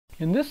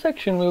In this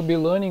section, we'll be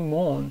learning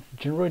more on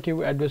generative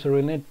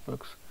adversarial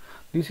networks.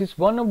 This is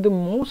one of the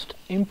most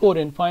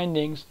important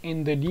findings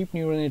in the deep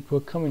neural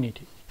network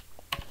community.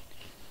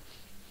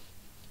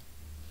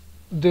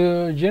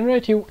 The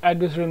generative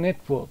adversarial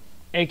network,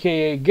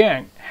 aka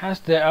GAN,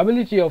 has the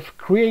ability of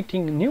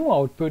creating new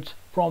outputs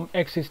from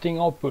existing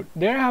output.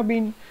 There have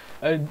been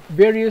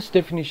various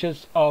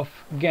definitions of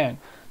GAN.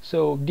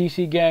 So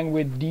DC GAN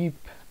with deep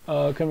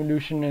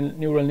convolutional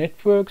neural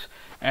networks,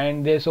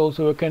 and there's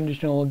also a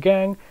conditional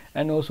GAN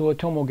and also a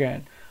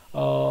tomoGAN,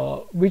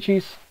 which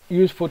is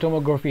used for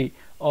tomography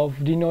of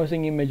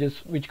denoising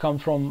images which come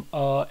from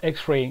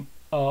X-raying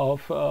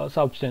of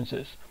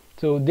substances.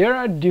 So there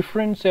are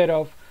different set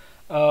of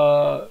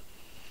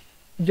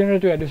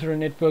generative adversarial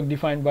network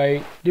defined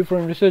by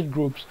different research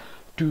groups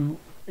to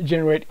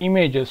generate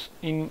images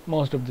in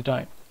most of the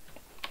time.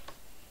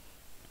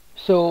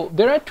 So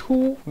there are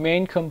two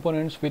main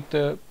components with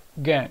the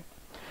GAN.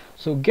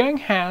 So GAN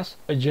has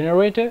a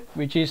generator,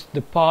 which is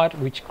the part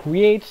which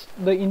creates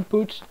the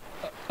inputs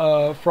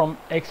from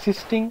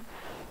existing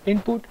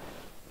input,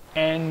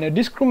 and a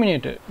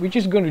discriminator, which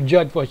is going to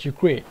judge what you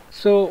create.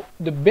 So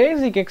the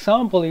basic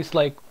example is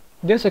like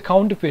there's a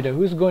counterfeiter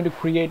who is going to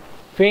create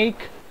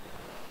fake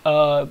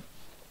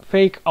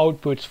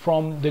outputs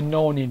from the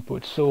known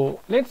inputs. So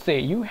let's say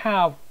you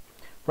have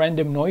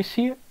random noise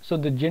here, so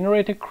the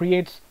generator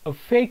creates a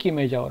fake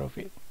image out of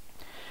it,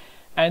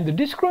 and the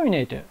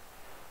discriminator,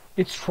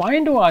 it's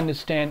trying to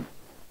understand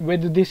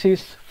whether this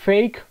is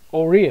fake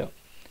or real.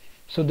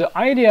 So the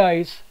idea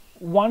is,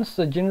 once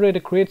the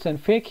generator creates a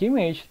fake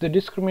image, the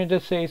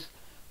discriminator says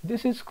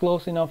this is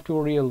close enough to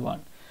a real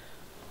one,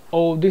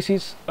 or this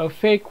is a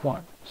fake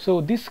one. So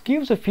this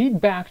gives a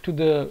feedback to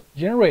the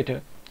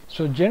generator.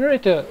 So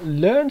generator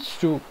learns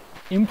to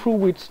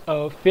improve its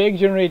fake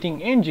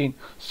generating engine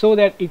so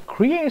that it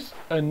creates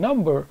a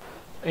number,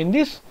 in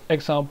this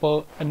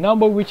example a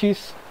number which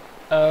is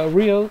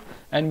real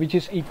and which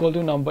is equal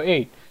to number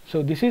 8.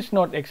 So this is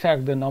not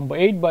exact the number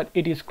 8, but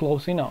it is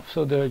close enough.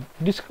 So the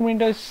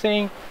discriminator is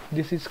saying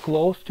this is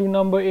close to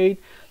number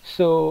 8.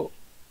 So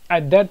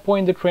at that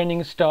point the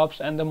training stops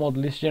and the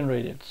model is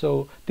generated.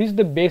 So this is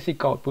the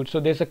basic output. So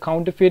there's a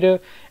counterfeiter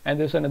and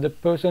there's another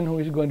person who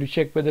is going to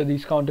check whether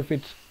these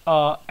counterfeits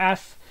are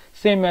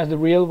same as the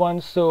real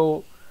ones.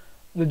 So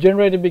the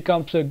generator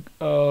becomes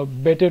a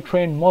better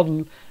trained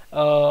model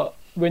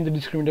when the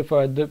discriminator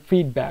provides the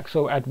feedback.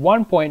 So at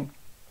one point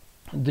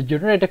the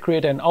generator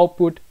creates an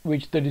output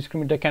which the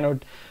discriminator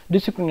cannot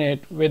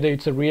discriminate whether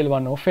it's a real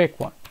one or fake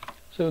one.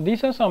 So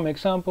these are some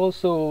examples.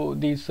 So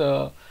these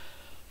the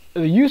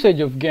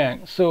usage of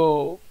GAN.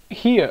 So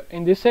here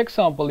in this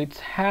example, it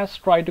has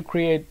tried to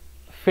create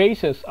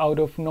faces out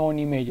of known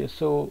images.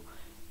 So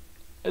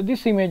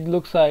this image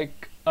looks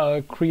like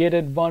a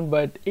created one,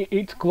 but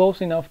it's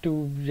close enough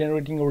to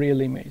generating a real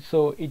image.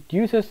 So it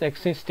uses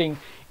existing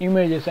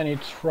images and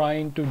it's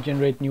trying to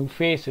generate new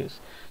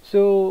faces.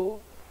 So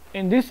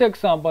in this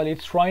example,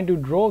 it's trying to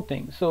draw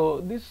things.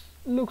 So this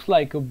looks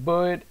like a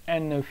bird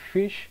and a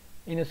fish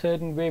in a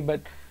certain way,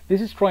 but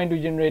this is trying to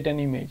generate an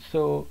image.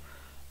 So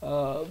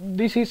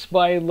this is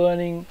by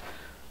learning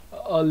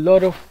a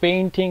lot of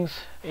paintings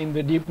in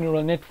the deep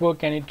neural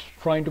network, and it's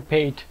trying to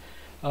paint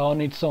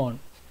on its own.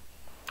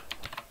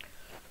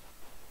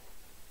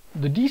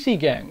 The DC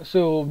GAN.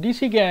 So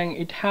DC GAN,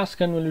 it has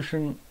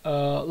convolution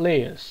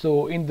layers.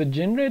 So in the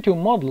generative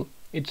model,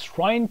 it's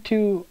trying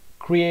to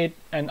create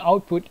an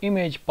output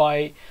image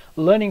by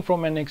learning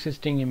from an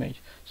existing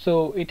image.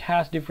 So it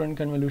has different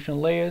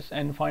convolution layers,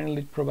 and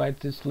finally it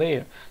provides this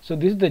layer. So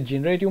this is the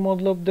generative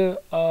model of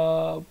the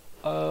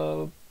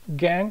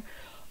GAN.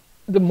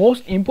 The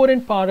most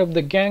important part of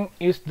the GAN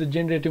is the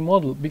generative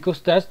model, because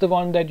that's the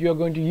one that you are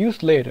going to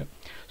use later.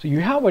 So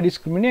you have a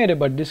discriminator,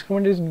 but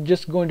discriminator is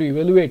just going to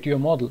evaluate your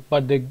model,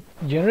 but the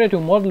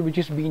generative model, which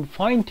is being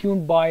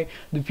fine-tuned by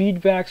the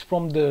feedbacks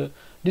from the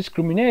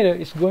discriminator,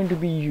 is going to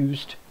be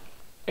used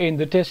in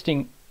the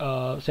testing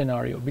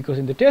scenario, because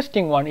in the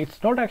testing one,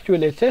 it's not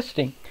actually a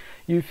testing.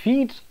 You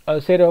feed a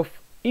set of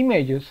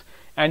images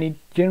and it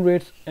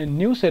generates a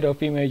new set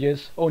of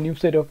images or new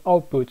set of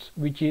outputs,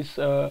 which is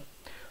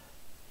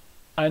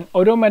an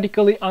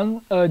automatically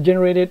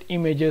generated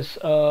images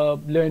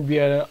learned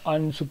via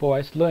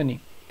unsupervised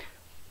learning.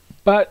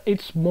 But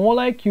it's more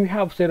like you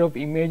have a set of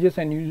images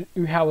and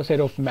you have a set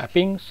of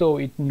mapping, so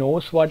it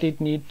knows what it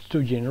needs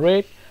to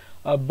generate.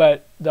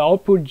 But the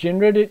output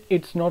generated,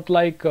 it's not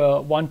like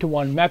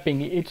one-to-one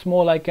mapping, it's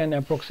more like an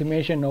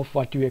approximation of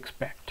what you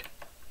expect.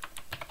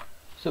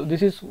 So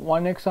this is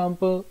one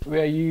example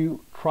where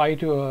you try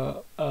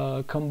to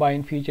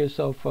combine features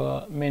of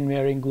men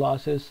wearing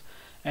glasses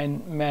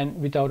and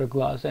man without a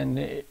glass, and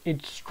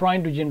it's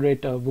trying to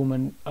generate a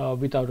woman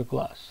without a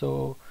glass.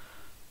 So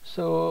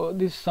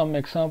this is some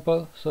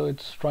example. So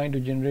it's trying to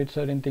generate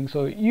certain things.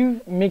 So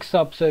you mix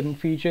up certain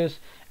features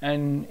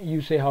and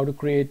you say how to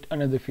create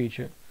another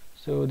feature.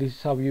 So this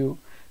is how you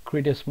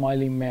create a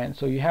smiling man.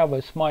 So you have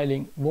a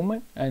smiling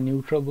woman, a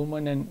neutral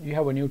woman, and you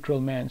have a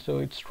neutral man. So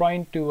it's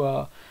trying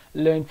to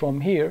learn from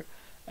here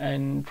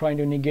and trying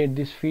to negate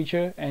this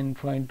feature and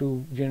trying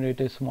to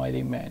generate a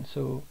smiley man.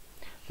 So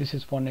this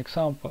is one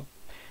example,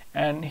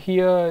 and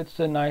here it's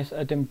a nice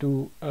attempt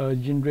to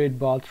generate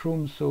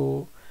bathroom.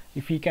 So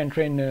if you can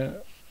train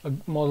a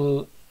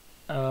model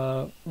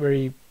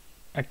very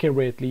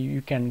accurately,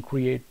 you can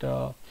create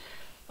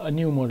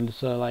new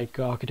models like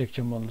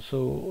architecture models.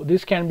 So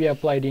this can be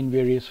applied in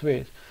various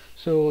ways.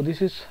 So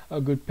this is a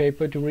good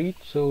paper to read,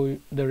 so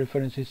the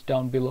reference is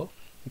down below.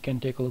 You can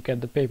take a look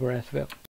at the paper as well.